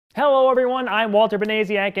Hello everyone, I'm Walter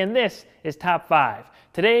Benasiak and this is Top 5.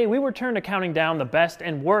 Today we return to counting down the best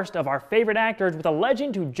and worst of our favorite actors with a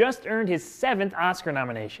legend who just earned his 7th Oscar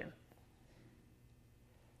nomination.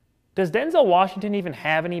 Does Denzel Washington even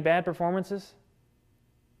have any bad performances?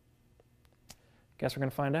 Guess we're going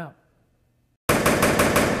to find out.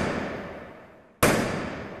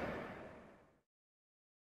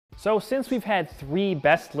 So since we've had 3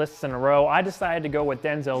 best lists in a row, I decided to go with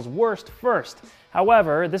Denzel's worst first.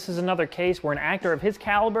 However, this is another case where an actor of his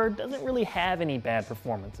caliber doesn't really have any bad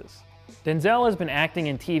performances. Denzel has been acting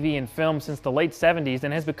in TV and film since the late 70s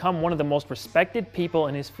and has become one of the most respected people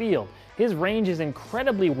in his field. His range is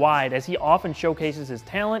incredibly wide as he often showcases his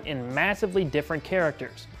talent in massively different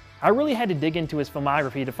characters. I really had to dig into his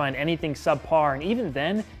filmography to find anything subpar, and even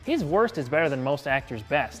then, his worst is better than most actors'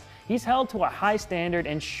 best. He's held to a high standard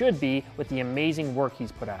and should be with the amazing work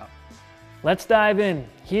he's put out. Let's dive in.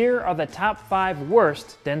 Here are the top 5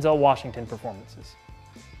 worst Denzel Washington performances.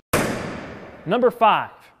 Number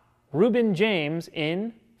 5, Reuben James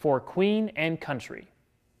in For Queen and Country.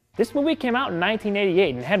 This movie came out in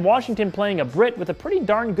 1988 and had Washington playing a Brit with a pretty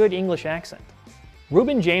darn good English accent.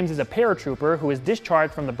 Reuben James is a paratrooper who is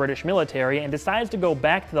discharged from the British military and decides to go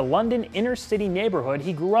back to the London inner-city neighborhood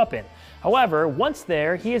he grew up in. However, once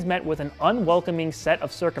there, he is met with an unwelcoming set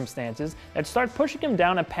of circumstances that start pushing him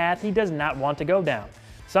down a path he does not want to go down.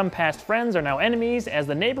 Some past friends are now enemies, as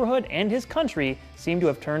the neighborhood and his country seem to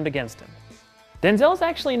have turned against him. Denzel's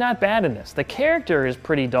actually not bad in this. The character is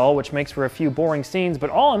pretty dull, which makes for a few boring scenes, but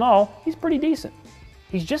all in all, he's pretty decent.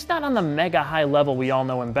 He's just not on the mega high level we all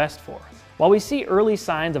know him best for. While we see early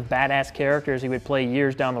signs of badass characters he would play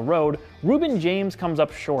years down the road, Reuben James comes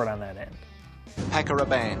up short on that end. Pack or a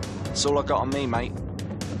band? That's all I got on me, mate.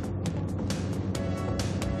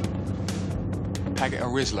 Packet or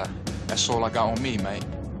Rizzler? That's all I got on me, mate.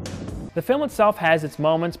 The film itself has its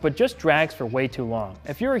moments, but just drags for way too long.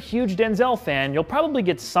 If you're a huge Denzel fan, you'll probably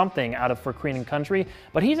get something out of For Queen and Country,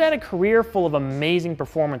 but he's had a career full of amazing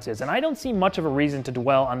performances, and I don't see much of a reason to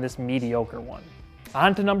dwell on this mediocre one.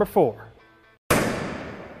 On to number 4.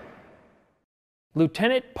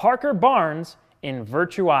 Lieutenant Parker Barnes in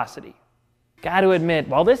Virtuosity. Gotta admit,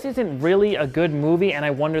 while this isn't really a good movie and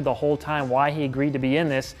I wondered the whole time why he agreed to be in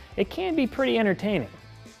this, it can be pretty entertaining.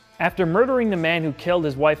 After murdering the man who killed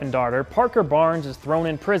his wife and daughter, Parker Barnes is thrown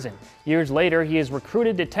in prison. Years later, he is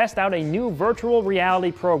recruited to test out a new virtual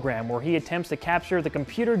reality program where he attempts to capture the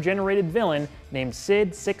computer-generated villain named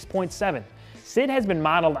Sid 6.7. Sid has been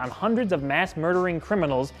modeled on hundreds of mass-murdering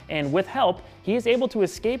criminals, and with help, he is able to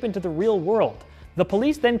escape into the real world. The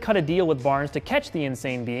police then cut a deal with Barnes to catch the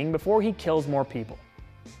insane being before he kills more people.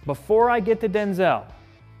 Before I get to Denzel,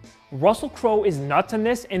 Russell Crowe is nuts in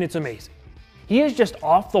this, and it's amazing. He is just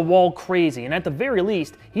off-the-wall crazy, and at the very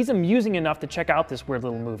least, he's amusing enough to check out this weird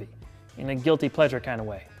little movie, in a guilty pleasure kind of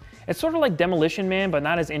way. It's sort of like Demolition Man, but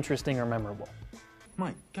not as interesting or memorable.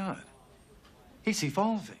 My God, he's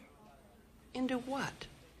evolving. Into what?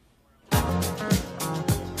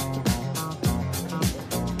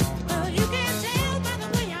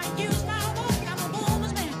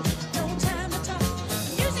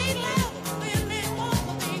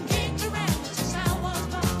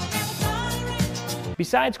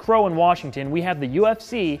 Besides Crowe and Washington, we have the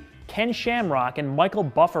UFC, Ken Shamrock, and Michael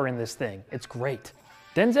Buffer in this thing. It's great.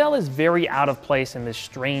 Denzel is very out of place in this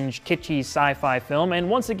strange, kitschy sci-fi film, and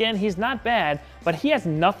once again, he's not bad, but he has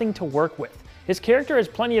nothing to work with. His character has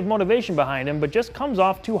plenty of motivation behind him, but just comes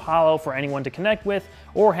off too hollow for anyone to connect with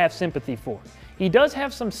or have sympathy for. He does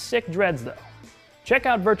have some sick dreads, though. Check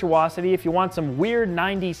out Virtuosity if you want some weird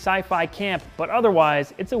 90s sci-fi camp, but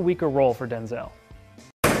otherwise, it's a weaker role for Denzel.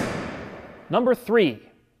 Number 3,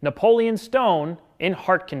 Napoleon Stone in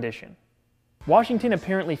Heart Condition. Washington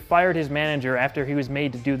apparently fired his manager after he was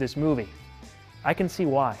made to do this movie. I can see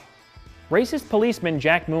why. Racist policeman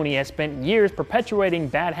Jack Mooney has spent years perpetuating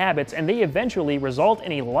bad habits, and they eventually result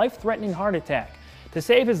in a life-threatening heart attack. To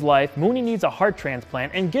save his life, Mooney needs a heart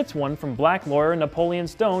transplant and gets one from black lawyer Napoleon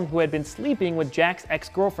Stone, who had been sleeping with Jack's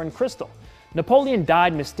ex-girlfriend Crystal. Napoleon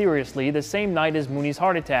died mysteriously the same night as Mooney's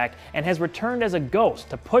heart attack and has returned as a ghost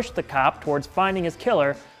to push the cop towards finding his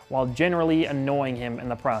killer while generally annoying him in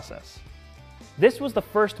the process. This was the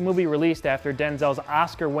first movie released after Denzel's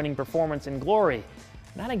Oscar-winning performance in Glory.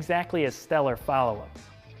 Not exactly a stellar follow-up.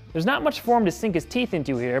 There's not much for him to sink his teeth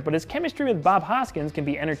into here, but his chemistry with Bob Hoskins can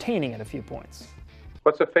be entertaining at a few points.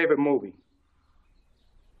 What's your favorite movie?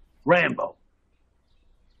 Rambo.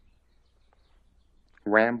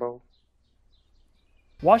 Rambo?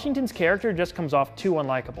 Washington's character just comes off too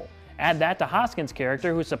unlikable. Add that to Hoskins'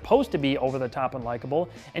 character, who's supposed to be over-the-top unlikable,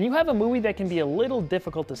 and you have a movie that can be a little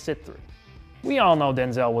difficult to sit through. We all know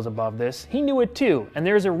Denzel was above this. He knew it too, and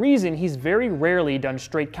there's a reason he's very rarely done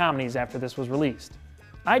straight comedies after this was released.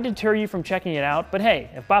 I'd deter you from checking it out, but hey,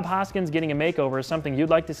 if Bob Hoskins getting a makeover is something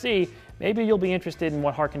you'd like to see, maybe you'll be interested in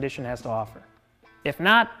what Heart Condition has to offer. If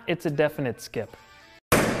not, it's a definite skip.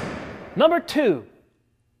 Number 2,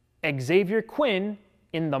 Xavier Quinn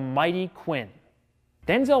in The Mighty Quinn.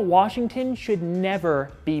 Denzel Washington should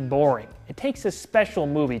never be boring. It takes a special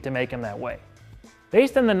movie to make him that way.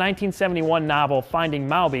 Based on the 1971 novel Finding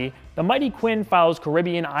Maubie, The Mighty Quinn follows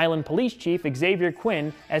Caribbean island police chief Xavier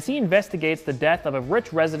Quinn as he investigates the death of a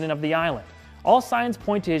rich resident of the island. All signs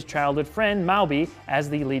point to his childhood friend Maubie as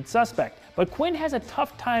the lead suspect, but Quinn has a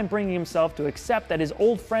tough time bringing himself to accept that his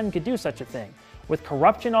old friend could do such a thing. With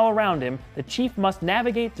corruption all around him, the chief must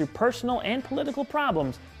navigate through personal and political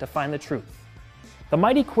problems to find the truth. The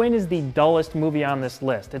Mighty Quinn is the dullest movie on this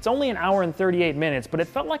list. It's only an hour and 38 minutes, but it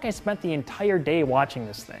felt like I spent the entire day watching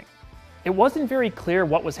this thing. It wasn't very clear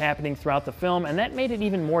what was happening throughout the film, and that made it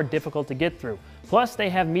even more difficult to get through. Plus, they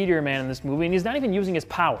have Meteor Man in this movie, and he's not even using his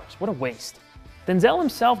powers. What a waste. Denzel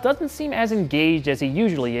himself doesn't seem as engaged as he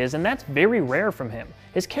usually is, and that's very rare from him.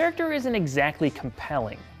 His character isn't exactly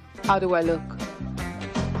compelling. How do I look?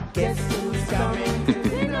 Guess who's coming to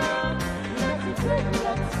dinner?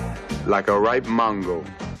 Like a ripe mango.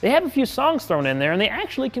 They have a few songs thrown in there, and they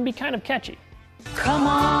actually can be kind of catchy. Come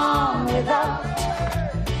on without,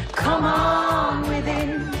 come on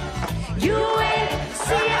within. You ain't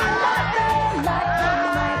seeing nothing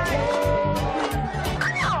like the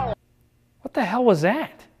What the hell was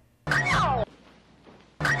that?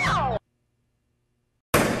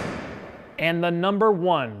 And the number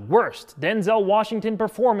 1 worst Denzel Washington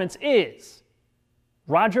performance is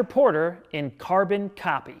Roger Porter in Carbon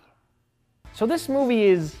Copy. So this movie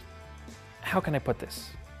is, how can I put this?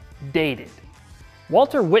 Dated.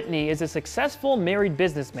 Walter Whitney is a successful married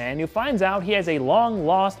businessman who finds out he has a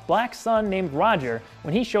long-lost black son named Roger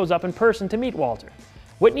when he shows up in person to meet Walter.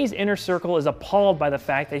 Whitney's inner circle is appalled by the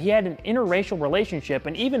fact that he had an interracial relationship,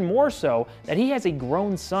 and even more so, that he has a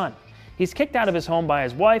grown son. He's kicked out of his home by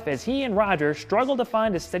his wife as he and Roger struggle to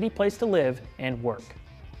find a steady place to live and work.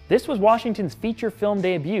 This was Washington's feature film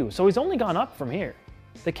debut, so he's only gone up from here.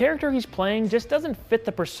 The character he's playing just doesn't fit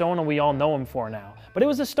the persona we all know him for now, but it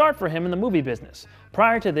was a start for him in the movie business.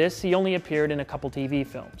 Prior to this, he only appeared in a couple TV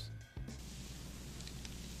films.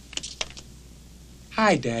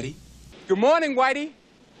 Hi, Daddy. Good morning, Whitey.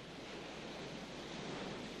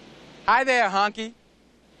 Hi there, Honky.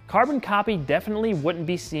 Carbon Copy definitely wouldn't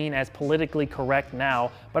be seen as politically correct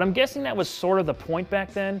now, but I'm guessing that was sort of the point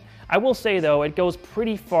back then. I will say though, it goes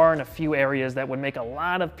pretty far in a few areas that would make a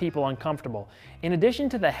lot of people uncomfortable. In addition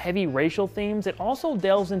to the heavy racial themes, it also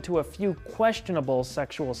delves into a few questionable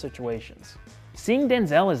sexual situations. Seeing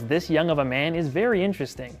Denzel as this young of a man is very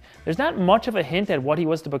interesting. There's not much of a hint at what he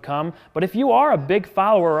was to become, but if you are a big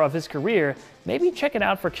follower of his career, maybe check it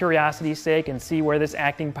out for curiosity's sake and see where this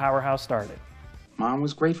acting powerhouse started. Mom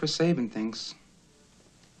was great for saving things.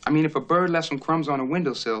 I mean, if a bird left some crumbs on a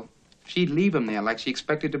windowsill, she'd leave them there like she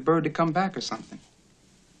expected the bird to come back or something.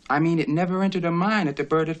 I mean, it never entered her mind that the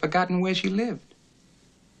bird had forgotten where she lived.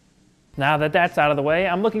 Now that that's out of the way,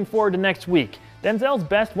 I'm looking forward to next week. Denzel's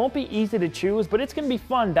best won't be easy to choose, but it's going to be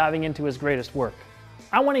fun diving into his greatest work.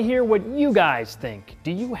 I want to hear what you guys think.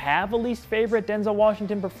 Do you have a least favorite Denzel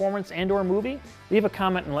Washington performance and/or movie? Leave a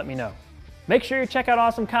comment and let me know. Make sure you check out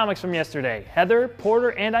Awesome Comics from yesterday. Heather, Porter,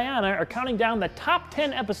 and Ayana are counting down the top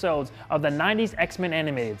 10 episodes of the 90s X-Men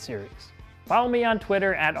animated series. Follow me on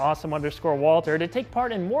Twitter at awesome_Walter to take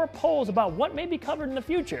part in more polls about what may be covered in the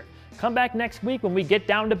future. Come back next week when we get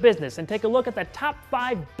down to business and take a look at the top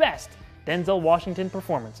 5 best Denzel Washington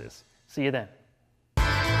performances. See you then.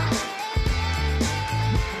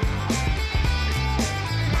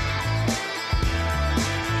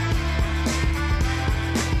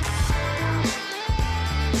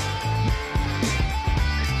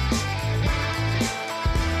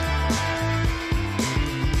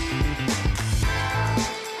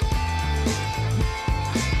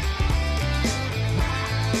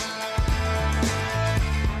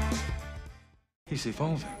 He's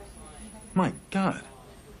evolving. My God.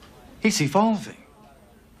 He's evolving.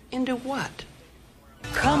 Into what?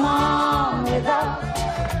 Come on without,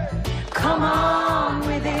 come on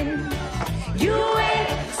within. You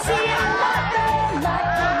ain't seeing nothing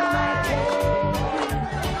like the mighty.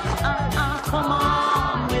 Come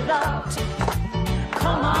on without,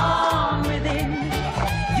 come on within.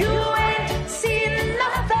 You ain't seeing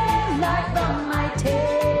nothing like the mighty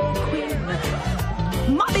Queen.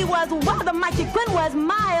 Molly was wild, the mighty Queen was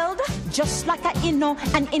mild, just like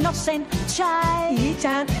an innocent child. Each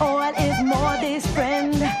and all is more this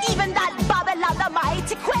friend. Even that Bobby Denzel and the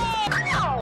mighty Quinn.